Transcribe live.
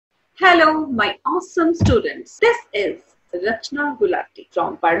Hello, my awesome students. This is Rachna Gulati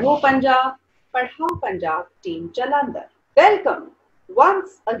from Padho Punjab, Padhao Punjab Team Jalandhar. Welcome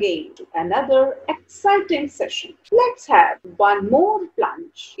once again to another exciting session. Let's have one more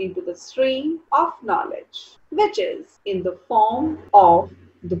plunge into the stream of knowledge, which is in the form of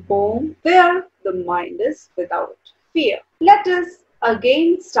the poem Where the Mind is Without Fear. Let us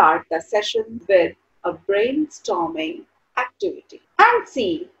again start the session with a brainstorming activity and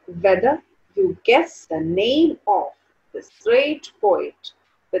see whether you guess the name of this great poet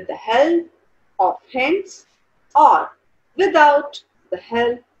with the help of hints or without the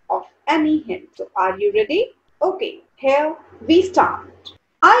help of any hint. So, are you ready? Okay, here we start.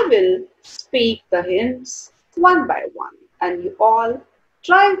 I will speak the hints one by one, and you all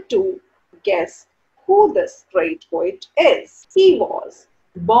try to guess who this great poet is. He was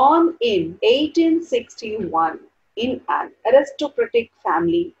born in 1861 in an aristocratic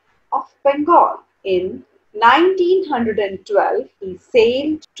family of Bengal. In 1912, he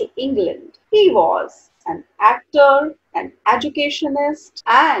sailed to England. He was an actor, an educationist,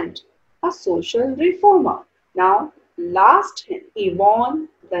 and a social reformer. Now, last hint, he won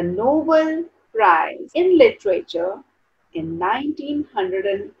the Nobel Prize in Literature in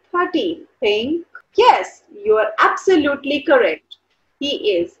 1913. Think? Yes, you are absolutely correct.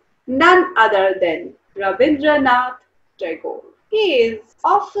 He is none other than Rabindranath Tagore. He is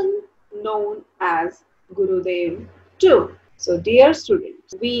often known as Gurudev too. So, dear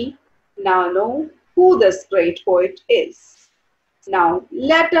students, we now know who this great poet is. Now,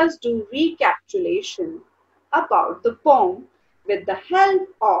 let us do recapitulation about the poem with the help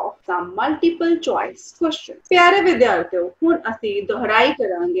of some multiple choice questions. ਪਿਆਰੇ ਵਿਦਿਆਰਥੀਓ, ਹੁਣ ਅਸੀਂ ਦੁਹਰਾਈ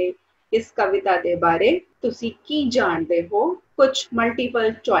ਕਰਾਂਗੇ ਇਸ ਕਵਿਤਾ ਦੇ ਬਾਰੇ। ਤੁਸੀਂ ਕੀ ਜਾਣਦੇ ਹੋ ਕੁਝ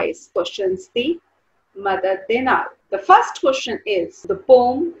ਮਲਟੀਪਲ ਚੁਆਇਸ ਕੁਐਸਚਨਸ ਦੀ ਮਦਦ ਦੇ ਨਾਲ। The first question is the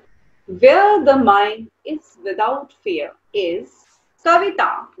poem Where the Mind is Without Fear is Kavita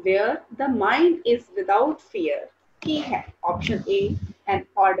Where the Mind is Without Fear की है। Option A an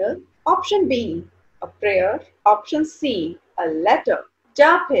order, Option B a prayer, Option C a letter,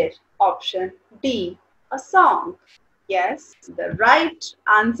 या फिर Option D a song. Yes, the right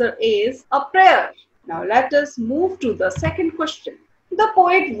answer is a prayer. Now let us move to the second question. The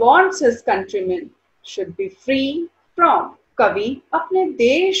poet wants his countrymen should be free from. कवि अपने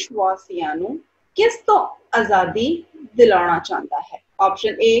देशवासियों ਨੂੰ किस तो आजादी दिलाना चाहता है।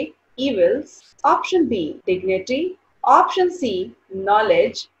 Option A evils, Option B dignity, Option C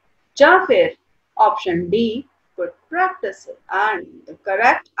knowledge, या फिर Option D good practices. And the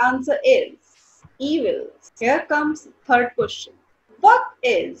correct answer is evils. Here comes the third question. What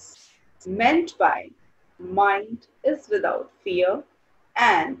is meant by mind is without fear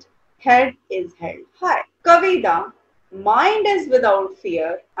and head is held high? Kavida, mind is without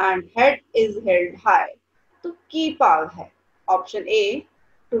fear and head is held high. तो की पाव है। Option A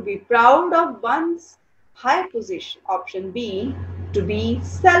to be proud of one's high position. Option B to be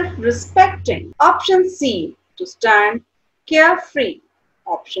self-respecting. Option C to stand carefree.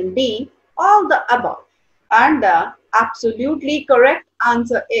 Option D all the above. And the absolutely correct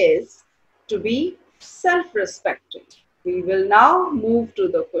answer is to be self-respecting. We will now move to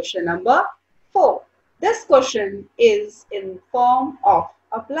the question number 4. This question is in form of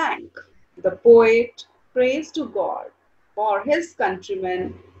a blank. The poet prays to God for his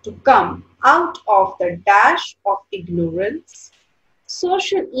countrymen to come out of the dash of ignorance,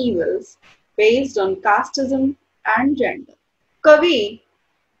 social evils based on casteism and gender. कवि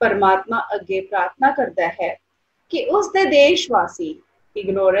परमात्मा अगे प्रार्थना करता है कि उसके देशवासी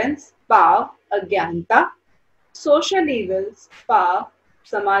ignorance भाव अज्ञानता, सोशल इविल्स भाव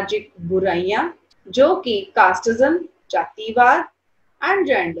सामाजिक बुराइयां जो कि कास्टिज्म जातिवाद एंड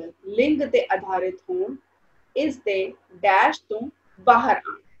जेंडर लिंग ते आधारित होण इस दे डैश तो बाहर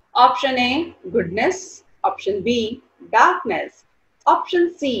आण। Option A goodness, option B darkness, option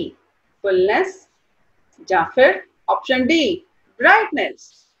C fullness, या फिर option D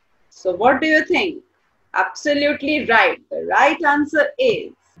brightness. So what do you think? Absolutely right. The right answer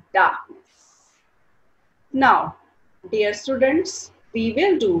is darkness. Now, dear students, we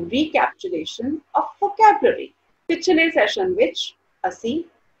will do recapitulation of vocabulary. पिछले session ਵਿੱਚ ਅਸੀਂ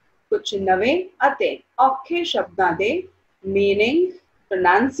ਕੁਝ ਨਵੇਂ ਅਤੇ ਔਖੇ ਸ਼ਬਦਾਂ ਦੇ meaning,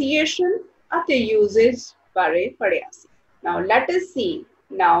 pronunciation ਅਤੇ usage ਬਾਰੇ ਪੜ੍ਹਿਆ ਸੀ। Now let us see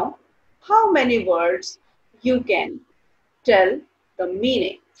now how many words you can tell the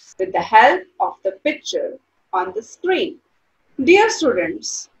meaning with the help of the picture on the screen. Dear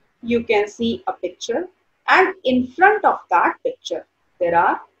students, you can see a picture and in front of that picture there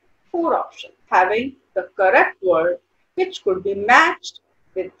are 4 options having the correct word which could be matched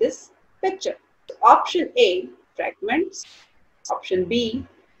with this picture? Option A, fragments. Option B,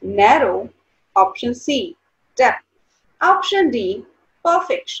 narrow. Option C, depth. Option D,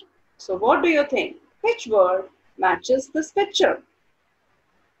 perfection. So what do you think? Which word matches this picture?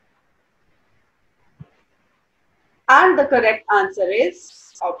 And the correct answer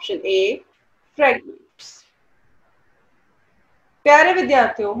is option A, fragments. ਪਿਆਰੇ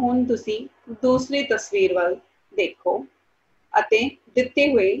ਵਿਦਿਆਰਥੀਓ, ਹੁਣ ਤੁਸੀਂ ਦੂਸਰੀ ਤਸਵੀਰ ਵੱਲ ਦੇਖੋ ਅਤੇ ਦਿੱਤੇ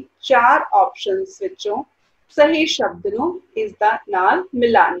ਹੋਏ 4 ਆਪਸ਼ਨਸ ਵਿੱਚੋਂ ਸਹੀ ਸ਼ਬਦ ਨੂੰ ਇਸ ਦਾ ਨਾਲ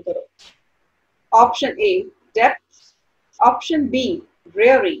ਮਿਲਾਨ ਕਰੋ। Option A, depth. Option B,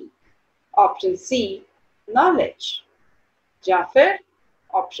 dreary. Option C, knowledge. ਜਾਂ ਫਿਰ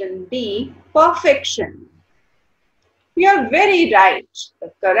option D, perfection. You are very right. The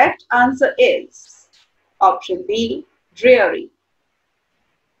correct answer is option B, dreary.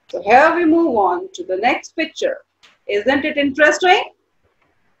 So here we move on to the next picture. Isn't it interesting?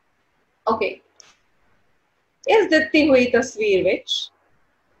 Okay. ਇਸ ਦਿੱਤੀ ਹੋਈ ਤਸਵੀਰ ਵਿੱਚ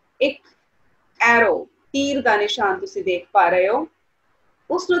ਇੱਕ arrow ਤੀਰ ਦਾ ਨਿਸ਼ਾਨ ਤੁਸੀਂ ਦੇਖ ਪਾ ਰਹੇ ਹੋ।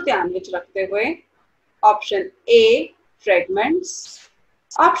 ਉਸ ਨੂੰ ਧਿਆਨ ਵਿੱਚ ਰੱਖਦੇ ਹੋਏ option A, fragments.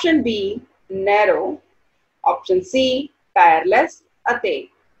 Option B, narrow. Option C, tireless. ਅਤੇ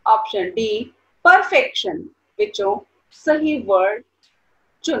option D, perfection ਵਿੱਚੋਂ ਸਹੀ word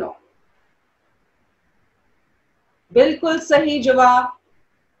चुनो। बिल्कुल सही जवाब।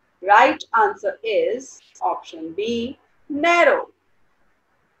 Right answer is option B, narrow.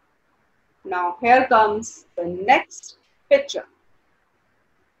 Now here comes the next picture.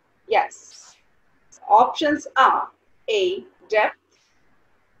 Yes. Options are A, depth.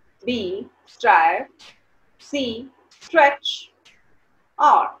 B, strive. C, stretch.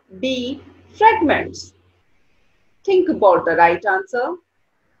 Or D, fragments. Think about the right answer.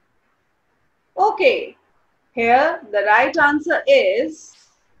 Okay, here the right answer is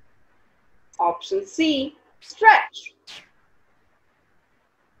option C, stretch.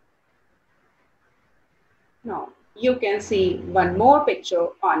 Now, you can see one more picture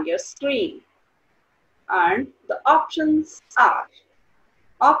on your screen. And the options are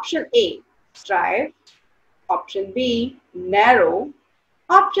option A, strive. Option B, narrow.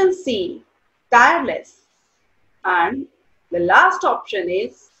 Option C, tireless. And the last option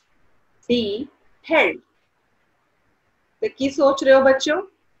is D, held. ਤੇ ਕੀ ਸੋਚ ਰਹੇ ਹੋ ਬੱਚਿਓ?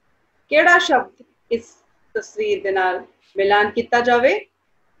 ਕਿਹੜਾ ਸ਼ਬਦ ਇਸ ਤਸਵੀਰ ਦੇ ਨਾਲ ਮਿਲਾਨ ਕੀਤਾ ਜਾਵੇ?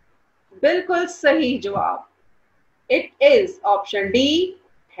 ਬਿਲਕੁਲ ਸਹੀ ਜਵਾਬ। It is option D,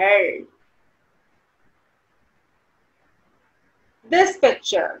 held. This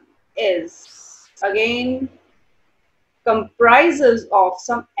picture is again comprises of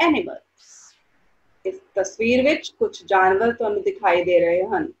some animals. ਇਸ ਤਸਵੀਰ ਵਿੱਚ ਕੁਝ ਜਾਨਵਰ ਤੁਹਾਨੂੰ ਦਿਖਾਈ ਦੇ ਰਹੇ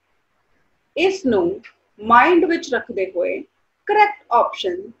ਹਨ। ਇਸ ਨੂੰ ਮਾਈਂਡ ਵਿੱਚ ਰੱਖਦੇ ਹੋਏ ਕਰੈਕਟ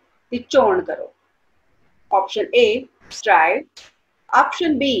ਆਪਸ਼ਨ ਦੀ ਚੋਣ ਕਰੋ। Option A, strive.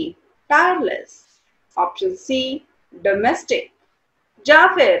 Option B, tireless. Option C, domestic. ਜਾਂ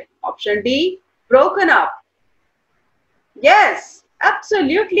ਫਿਰ option D, broken up. Yes,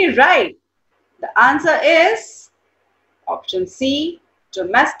 absolutely right. The answer is option C,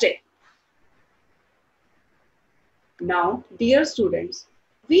 domestic. Now, dear students,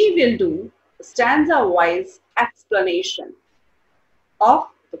 we will do stanza-wise explanation of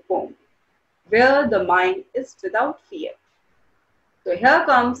the poem, where the mind is without fear. So here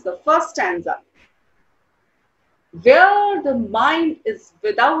comes the first stanza. Where the mind is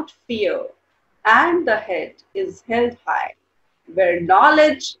without fear and the head is held high, where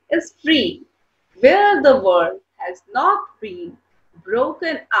knowledge is free, where the world has not been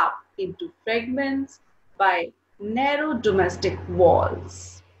broken up into fragments by narrow domestic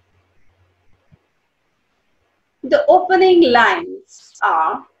walls. The opening lines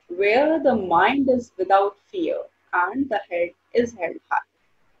are where the mind is without fear and the head is held high.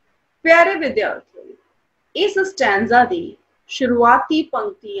 प्यारे विद्यार्थियों, इस stanza दी शुरुआती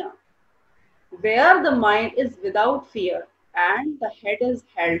पंक्तियां where the mind is without fear and the head is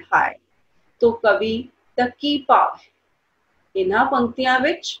held high तो कवि ਦਾ ਕੀ ਭਾਵ ਹੈ? इन्हां पंक्तियां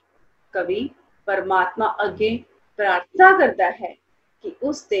विच कवि परमात्मा अगे प्रार्थना करता है कि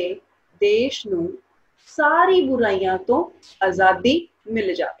उसके देश नूं सारी बुराइयां तो आजादी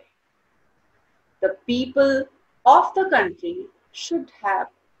मिल जाए। The people of the country should have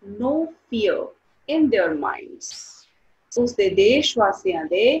no fear in their minds. उसके देशवासियों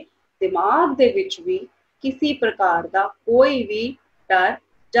दे दिमाग दे विच भी किसी प्रकार दा कोई भी डर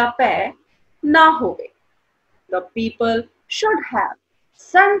या भय ना होवे। The people should have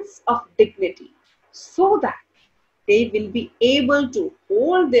sense of dignity so that they will be able to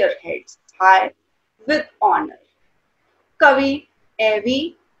hold their heads high with honor. कवि ਇਹ ਵੀ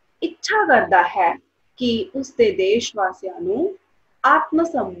ਇੱਛਾ ਕਰਦਾ ਹੈ ਕਿ ਉਸ ਦੇ ਦੇਸ਼ ਵਾਸੀਆਂ ਨੂੰ ਆਤਮ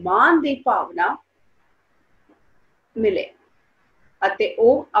ਸਨਮਾਨ ਦੀ ਭਾਵਨਾ ਮਿਲੇ ਅਤੇ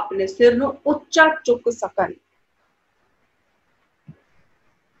ਉਹ ਆਪਣੇ ਸਿਰ ਨੂੰ ਉੱਚਾ ਚੁੱਕ ਸਕਣ।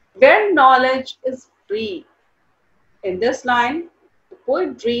 Where knowledge is free. In this line, the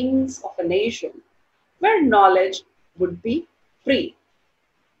poet dreams of a nation where knowledge would be free.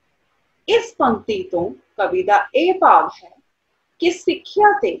 ਇਸ ਪੰਕਤੀ ਤੋਂ ਕਵੀ ਦਾ ਇਹ ਭਾਵ ਹੈ ਕਿ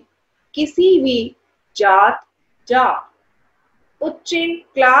ਸਿੱਖਿਆ ਤੇ ਕਿਸੇ ਵੀ ਜਾਤ ਜਾਂ ਉੱਚੇ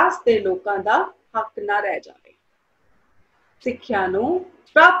ਕਲਾਸ ਦੇ ਲੋਕਾਂ ਦਾ ਹੱਕ ਨਾ ਰਹਿ ਜਾਵੇ। ਸਿੱਖਿਆ ਨੂੰ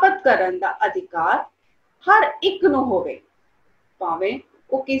ਪ੍ਰਾਪਤ ਕਰਨ ਦਾ ਅਧਿਕਾਰ ਹਰ ਇੱਕ ਨੂੰ ਹੋਵੇ, ਭਾਵੇਂ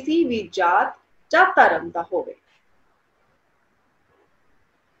ਉਹ ਕਿਸੇ ਵੀ ਜਾਤ ਜਾਂ ਧਰਮ ਦਾ ਹੋਵੇ।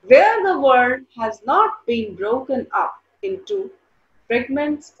 Where the world has not been broken up into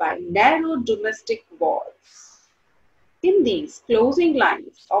fragments by narrow domestic walls. In these closing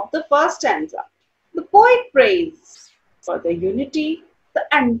lines of the first stanza, the poet prays for the unity of the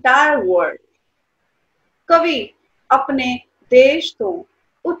entire world. कवि अपने देश तो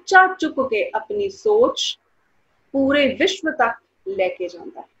उच्चा चुक के अपनी सोच पूरे विश्व तक लेके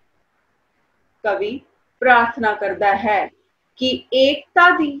जाता है। कवि प्रार्थना करता है कि एकता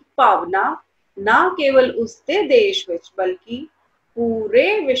दी भावना ना केवल उसके देश विच बल्कि पूरे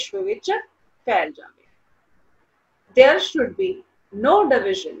विश्व विच फैल जाए। There should be no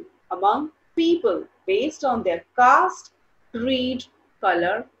division among people based on their caste, creed,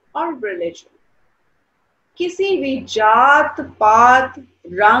 color or religion. किसी भी जात पात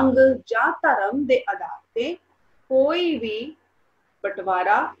रंग या धर्म के आधार पे कोई भी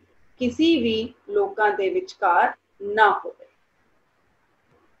बंटवारा किसी भी लोकां दे विचकार ना होवे।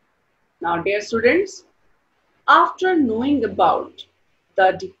 Now, dear students, after knowing about the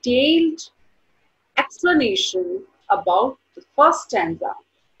detailed explanation about the first stanza,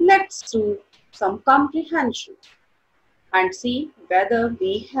 let's do some comprehension and see whether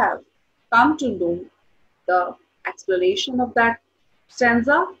we have come to know the explanation of that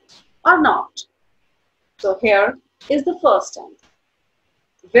stanza or not. So here is the first stanza.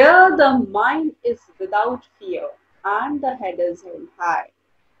 Where the mind is without fear and the head is held high,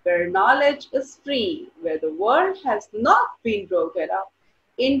 where knowledge is free, where the world has not been broken up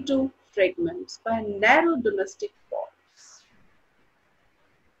into fragments by narrow domestic walls.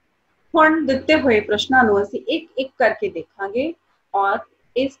 ਹੁਣ ਦਿੱਤੇ ਹੋਏ ਪ੍ਰਸ਼ਨਾਂ ਨੂੰ ਅਸੀਂ ਇੱਕ ਕਰਕੇ ਦੇਖਾਂਗੇ ਔਰ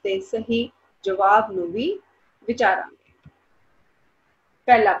ਇਸ ਦੇ ਸਹੀ ਜਵਾਬ ਨੂੰ ਵੀ ਵਿਚਾਰਾਂਗੇ।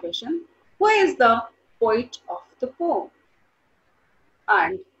 ਪਹਿਲਾ ਪ੍ਰਸ਼ਨ, who is the poet of the poem?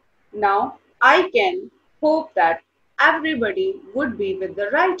 And now I can hope that everybody would be with the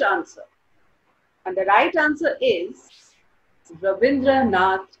right answer. And the right answer is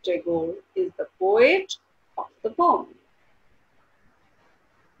Rabindranath Tagore is the poet of the poem.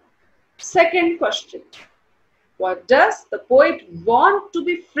 Second question, what does the poet want to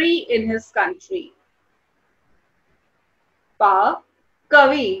be free in his country? ਭਾਵ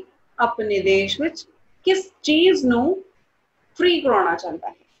ਕਵੀ ਆਪਣੇ ਦੇਸ਼ ਵਿੱਚ ਕਿਸ ਚੀਜ਼ ਨੂੰ free ਕਰਾਉਣਾ ਚਾਹੁੰਦਾ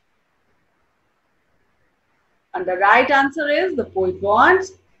ਹੈ? And the right answer is the poet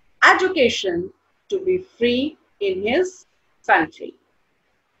wants education to be free in his country.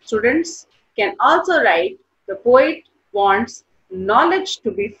 Students can also write the poet wants knowledge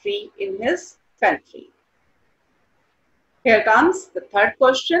to be free in his country. Here comes the third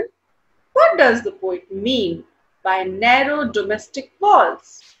question. What does the poet mean by narrow domestic walls?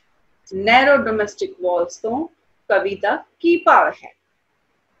 Narrow domestic walls तो कविता की भाव है?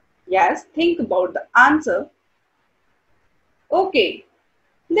 Yes, think about the answer. Okay,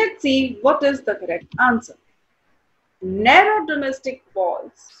 let's see what is the correct answer. Narrow domestic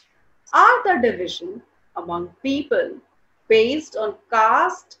walls are the division among people based on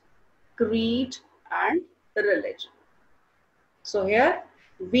caste, creed, and religion. So here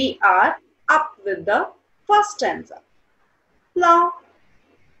we are up with the first stanza. Now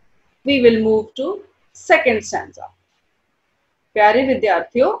we will move to second stanza. प्यारे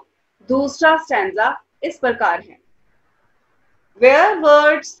विद्यार्थियों, दूसरा stanza इस प्रकार है. Where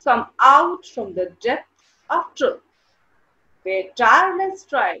words come out from the depth of truth, where tireless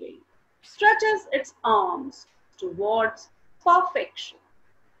striving stretches its arms towards perfection,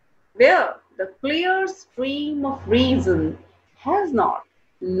 where the clear stream of reason has not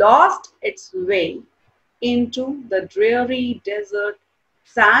lost its way into the dreary desert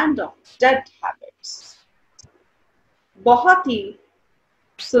sand of dead habits. बहुत ही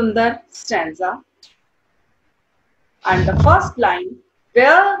सुंदर stanza. And the first line,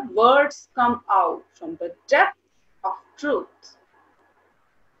 where words come out from the depth of truth.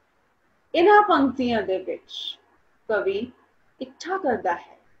 ਇਨ੍ਹਾਂ ਪੰਕਤੀਆਂ ਦੇ ਵਿੱਚ ਕਵੀ इच्छा करता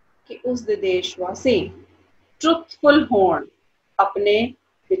है कि उसके देशवासी ट्रुथफुल होण अपने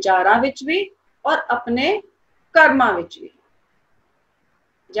विचारां विच भी और अपने कर्मां विच भी,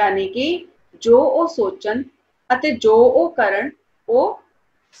 यानी कि जो ਉਹ सोचन ਅਤੇ जो ਉਹ ਕਰਨ ਉਹ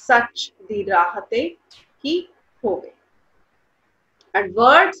सच ਦੀ ਰਾਹ ਤੇ ਹੀ ਹੋਵੇ। And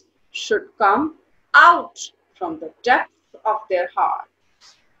words should come out from the depth of their heart,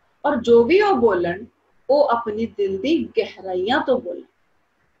 और जो भी ਉਹ ਬੋਲਣ ਉਹ अपनी दिल ਦੀ ਗਹਿਰਾਈਆਂ ਤੋਂ ਬੋਲਣ,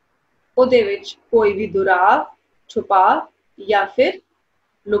 ਉਹਦੇ ਵਿੱਚ ਕੋਈ ਵੀ ਦੁਰਾਵ, ਛੁਪਾਵ ਜਾਂ ਫਿਰ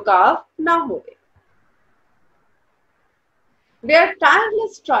ਲੁਕਾਵ ਨਾ ਹੋਵੇ। Where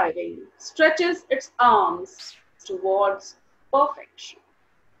tireless striving stretches its arms towards perfection.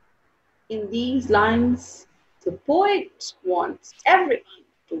 In these lines, the poet wants everyone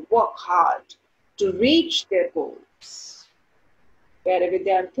to work hard to reach their goals. प्यारे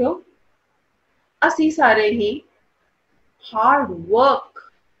विद्यार्थियों, ਅਸੀਂ ਸਾਰੇ ਹੀ हार्ड वर्क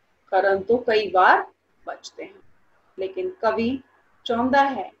ਕਰਨ ਤੋਂ ਕਈ ਵਾਰ ਬਚਦੇ ਹਾਂ, लेकिन कवि ਚਾਹੁੰਦਾ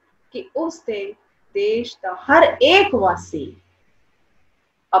है कि उसके देश का हर एक वासी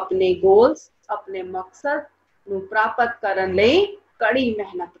अपने गोल्स, अपने मकसद ਨੂੰ ਪ੍ਰਾਪਤ ਕਰਨ ਲਈ ਕੜੀ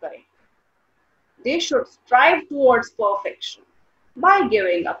ਮਿਹਨਤ ਕਰੇ। They should strive towards perfection by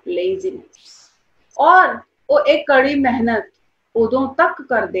giving up laziness. और वो एक कड़ी मेहनत उदों तक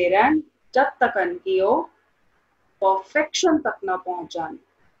करते रहन जब तक कि वो परफेक्शन तक ना पहुंच जान,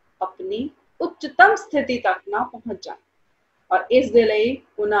 अपनी उच्चतम स्थिति तक ना पहुंच जान। और इस दे लई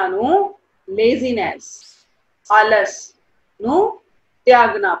उन्हां नूं लेजीनेस, आलस नूं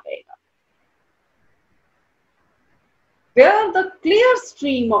त्यागना पएगा। Where the clear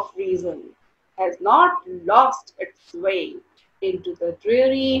stream of reason has not lost its way into the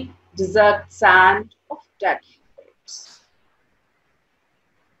dreary desert sand of dead habits.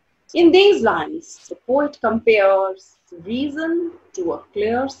 In these lines, the poet compares reason to a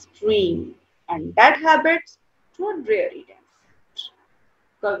clear stream and dead habits to a dreary desert.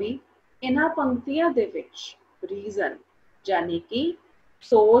 कवि इन्हां पंक्तियां दे विच reason यानी कि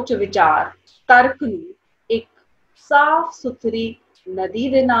सोच विचार तर्क नूं एक साफ सुथरी नदी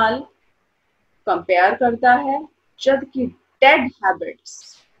दे नाल कंपेयर करता है, जबकि डेड हैबिट्स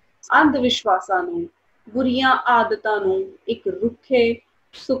अंधविश्वासां नूं, बुरियां आदतां नूं एक रुखे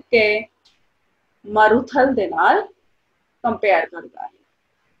सुके मरुथल दे नाल कंपेयर करता है।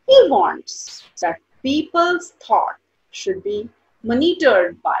 He wants that people's thought should be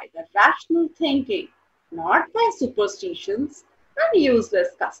monitored by the rational thinking, not by superstitions and useless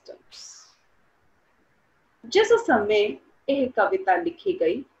customs. जिस समय यह कविता लिखी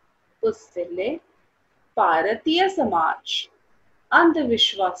गई उस वेले भारतीय समाज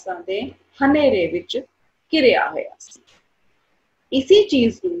अंधविश्वासां दे हनेरे विच घिरिया होया सी। इसी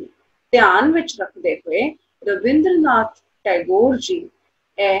चीज नूं ध्यान विच रखते हुए रविंद्रनाथ टैगोर जी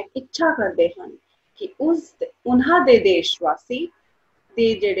इच्छा करते हैं कि उन्हां दे देशवासी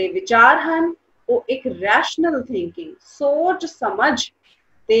दे जिहड़े विचार हन वो एक रैशनल थिंकिंग, सोच समझ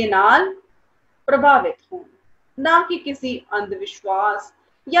दे नाल प्रभावित हों, ना कि किसी अंधविश्वास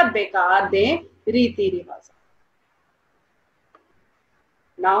या बेकार दे रीति रिवाज।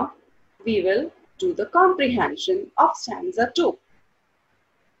 Now we will do the comprehension of stanza 2.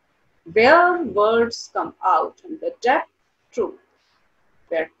 Where words come out from the depth truth,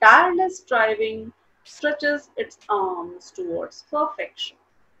 where tireless striving stretches its arms towards perfection,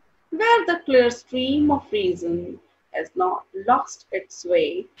 where the clear stream of reason has not lost its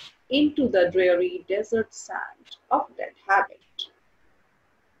way into the dreary desert sand of dead habit.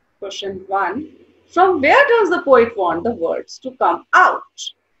 Question 1. From where does the poet want the words to come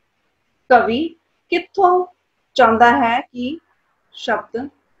out? कवि कित्थों चाहता है कि शब्द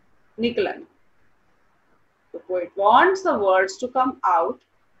निकलन? The poet wants the words to come out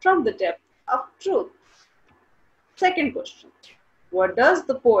from the depth of truth. Second question. What does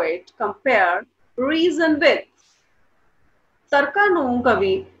the poet compare reason with? तर्का नूं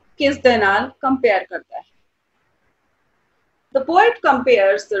कवि किस दे नाल कंपेयर करता है? The poet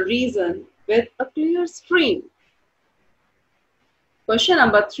compares the reason with a clear stream. Question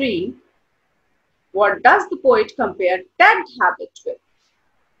number 3. What does the poet compare dead habit with?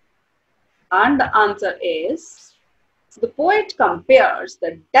 And the answer is, the poet compares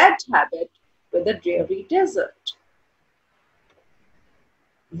the dead habit with a dreary desert.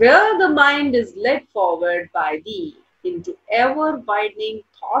 Where the mind is led forward by thee into ever-widening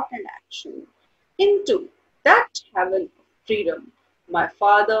thought and action, into that heaven of freedom, my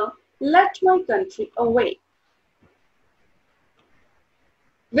father, let my country away.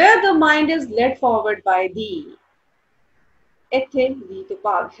 Where the mind is led forward by thee, इत्थे we तो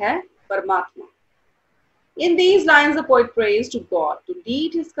भाव है परमात्मा। In these lines, the poet prays to God to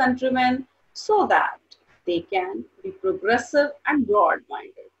lead his countrymen so that they can be progressive and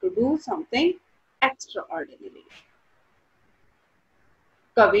broad-minded to do something extraordinary.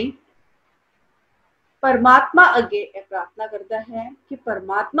 कवि परमात्मा अगे ਇਹ प्रार्थना करता है कि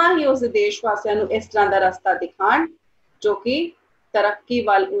परमात्मा ही उस देशवासियों ਨੂੰ ਇਸ ਤਰ੍ਹਾਂ ਦਾ ਰਸਤਾ ਦਿਖਾਣ ਜੋ ਕਿ ਤਰੱਕੀ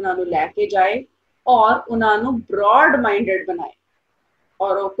ਵੱਲ ਉਹਨਾਂ ਨੂੰ ਲੈ ਕੇ ਜਾਏ ਔਰ ਉਹਨਾਂ ਨੂੰ broad minded बनाए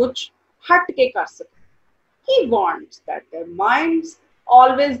और वो कुछ हट के कर सके. He wants that their minds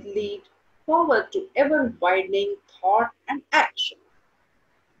always lead forward to ever widening thought and action.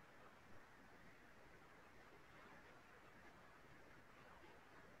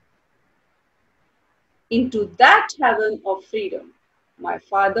 Into that heaven of freedom, my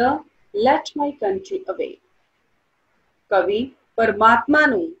father let my country away. कवि परमात्मा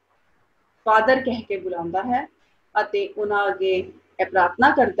ਨੂੰ फादर कह के बुलांदा है ਅਤੇ ਉਹਨਾਂ ਅੱਗੇ ਇਹ ਪ੍ਰਾਰਥਨਾ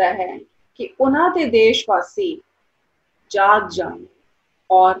ਕਰਦਾ ਹੈ ਕਿ ਉਹਨਾਂ ਦੇ ਦੇਸ਼ਵਾਸੀ ਜਾਗ ਜਾਣ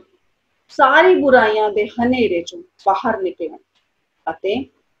ਔਰ ਸਾਰੀ ਬੁਰਾਈਆਂ ਦੇ ਹਨੇਰੇ ਚੋਂ ਬਾਹਰ ਨਿਕਲਣ ਅਤੇ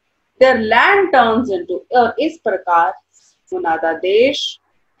their land turns into ਔਰ ਇਸ ਪ੍ਰਕਾਰ ਉਹਨਾਂ ਦਾ ਦੇਸ਼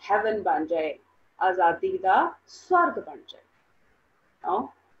heaven ਬਣ ਜਾਏ आजादी दा स्वर्ग बन जाए. Now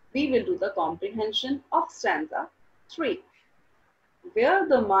we will do the comprehension of stanza 3, where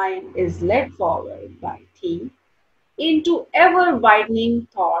the mind is led forward by theme into ever widening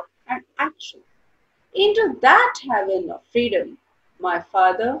thought and action. Into that heaven of freedom, my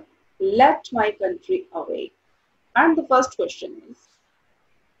father let my country away. And the first question is,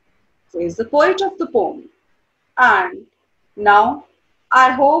 who is the poet of the poem? And now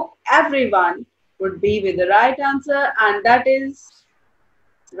I hope everyone would be with the right answer, and that is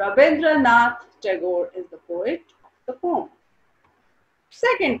Rabindranath Tagore is the poet of the poem.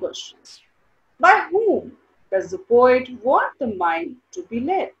 Second question, by whom does the poet want the mind to be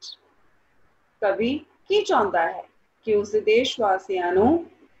led? कवि की चाहता है कि उस देशवासियों ਨੂੰ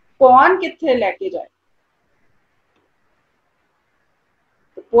कौन किथे लेके जाए?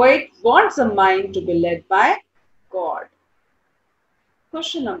 The poet wants a mind to be led by God.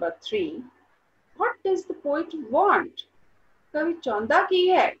 Question number 3, what does the poet want? कवि चाहता की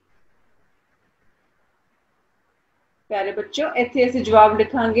है? प्यारे बच्चों, इत्थे असीं जवाब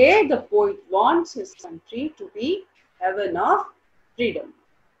लिखांगे the poet wants his country to be heaven of freedom.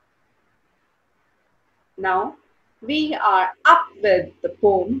 Now we are up with the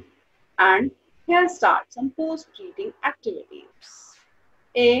poem and here start some post-reading activities.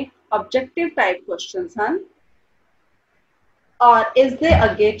 A objective type questions ਹਨ और ਇਸ ਦੇ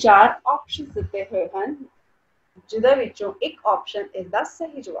ਅੱਗੇ 4 ਆਪਸ਼ਨਸ ਦਿੱਤੇ ਹੋਏ ਹਨ ਜਿਹਦੇ ਵਿੱਚੋਂ ਇੱਕ ਆਪਸ਼ਨ ਇਸ ਦਾ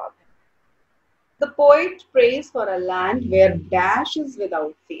ਸਹੀ ਜਵਾਬ ਹੈ. The poet prays for a land where dash is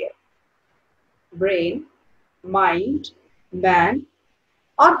without fear. Brain, mind, man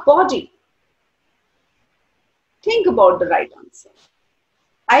or body. Think about the right answer.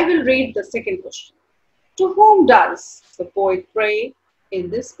 I will read the second question. To whom does the poet pray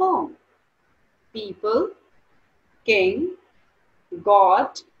in this poem? People, king,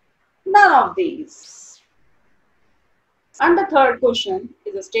 God, none of these. And the third question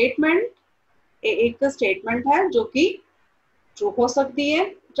is a statement. एक statement है जो कि true हो सकती है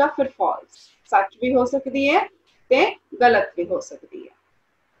या फिर false, सच भी हो सकती है ते गलत भी हो सकती है.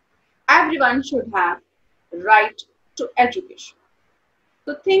 Everyone should have right to education.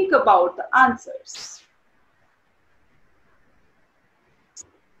 So think about the answers.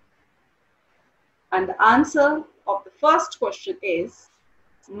 And the answer of the first question is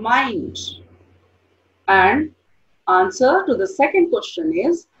mind. And answer to the second question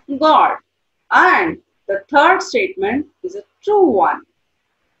is God. And the third statement is a true one.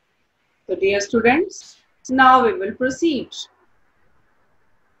 So dear students, now we will proceed.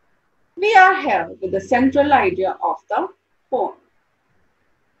 We are here with the central idea of the poem.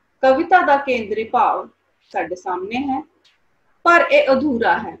 कविता ਦਾ ਕੇਂਦਰੀ ਭਾਵ ਸਾਡੇ ਸਾਹਮਣੇ ਹੈ ਪਰ ਇਹ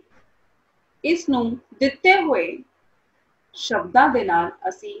ਅਧੂਰਾ ਹੈ. ਇਸ ਨੂੰ ਦਿੱਤੇ ਹੋਏ ਸ਼ਬਦਾਂ ਦੇ ਨਾਲ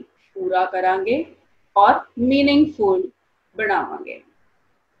ਅਸੀਂ ਪੂਰਾ ਕਰਾਂਗੇ ਔਰ मीनिंगफुल ਬਣਾਵਾਂਗੇ.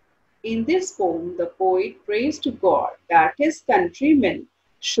 In this poem, the poet prays to God that his countrymen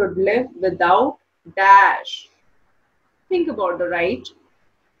should live without dash. Think about the right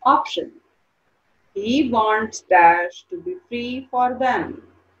option. He wants dash to be free for them.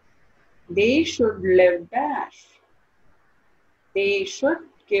 They should live dash. They should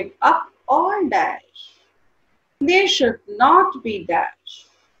give up all dash. They should not be dash.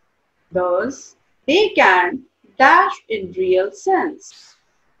 Thus, they can dash in real sense.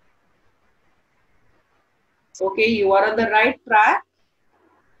 Okay, you are on the right track.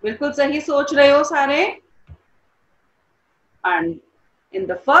 बिल्कुल सही सोच रहे हो सारे. And in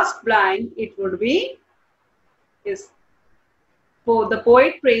the first line, it would be is for the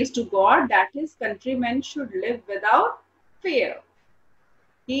poet prays to God that his countrymen should live without fear.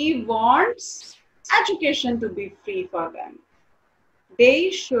 He wants education to be free for them.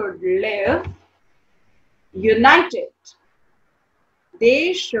 They should live united.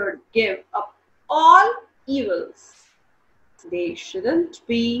 They should give up all evils. They shouldn't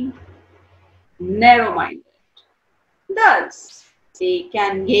be narrow-minded. Thus, they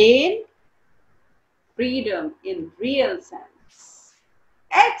can gain freedom in real sense.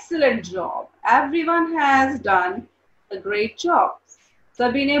 Excellent job. Everyone has done a great job.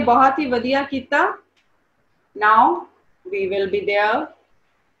 सभी ने बहुत ही बढ़िया किया. Now we will be there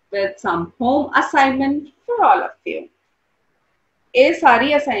with some home assignment for all of you. ਇਹ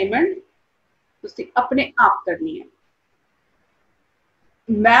ਸਾਰੀ assignment ਤੁਸੀਂ ਆਪਣੇ ਆਪ ਕਰਨੀ ਹੈ.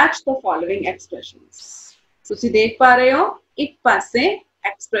 Match the following expressions. ਤੁਸੀਂ ਦੇਖ ਪਾ ਰਹੇ ਹੋ ਇੱਕ ਪਾਸੇ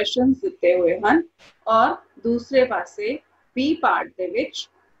expressions ਦਿੱਤੇ ਹੋਏ ਹਨ ਔਰ ਦੂਸਰੇ ਪਾਸੇ B part ਦੇ ਵਿੱਚ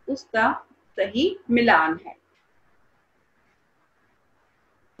ਉਸ ਦਾ ਸਹੀ ਮਿਲਾਨ ਹੈ.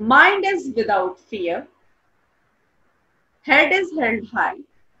 Mind is without fear. Head is held high.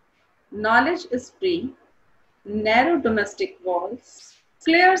 Knowledge is free. Narrow domestic walls.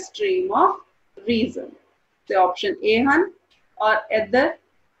 Clear stream of reason. ਤੇ option A ਹਨ ਔਰ ਇੱਧਰ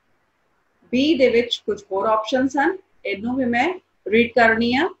B ਦੇ ਵਿੱਚ ਕੁਝ ਹੋਰ options ਹਨ. ਇਹਨੂੰ ਵੀ ਮੈਂ read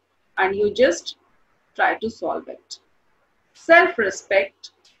ਕਰਨੀ ਆ and you just try to solve it.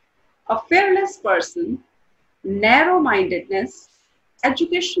 Self-respect, a fearless person, narrow-mindedness,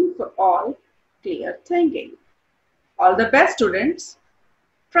 education for all, clear thinking. All the best students,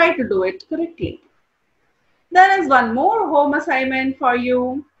 try to do it correctly. There is one more home assignment for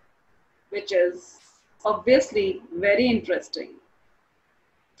you, which is obviously very interesting.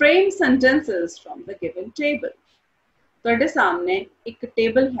 Frame sentences from the given table. ਤੁਹਾਡੇ ਸਾਹਮਣੇ ਇੱਕ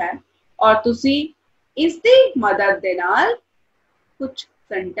table ਹੈ ਔਰ ਤੁਸੀਂ ਇਸ ਦੀ ਮਦਦ ਦੇ ਨਾਲ ਕੁਝ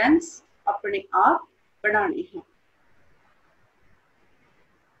ਸੈਂਟੈਂਸ ਆਪਣੇ ਆਪ ਬਣਾਉਣੇ ਹਨ.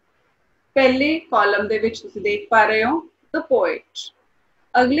 ਪਹਿਲੇ ਕਾਲਮ ਦੇ ਵਿੱਚ ਤੁਸੀਂ ਦੇਖ ਪਾ ਰਹੇ ਹੋ the poet.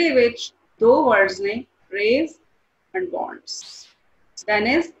 ਅਗਲੇ ਵਿੱਚ ਦੋ words ਨੇ praise and wants. Then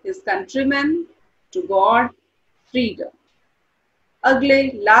is his countrymen, to God, freedom. ਅਗਲੇ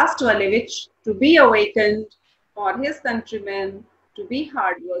last ਵਾਲੇ ਵਿੱਚ to be awakened, for his countrymen, to be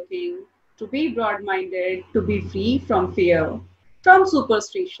hardworking, to be broad-minded, to be free from fear, from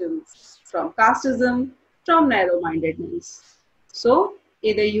superstitions, from casteism, from narrow-mindedness. So,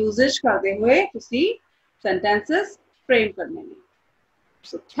 ਇਹਦੇ usage ਕਰਦੇ ਹੋਏ ਤੁਸੀਂ sentences frame ਕਰਨੇ ਨੇ.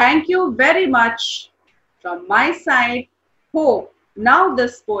 So, thank you very much from my side. Hope now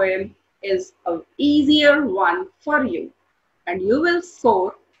this poem is an easier one for you and you will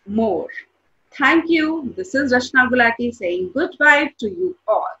score more. Thank you. This is Rachna Gulati saying goodbye to you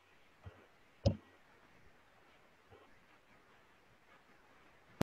all.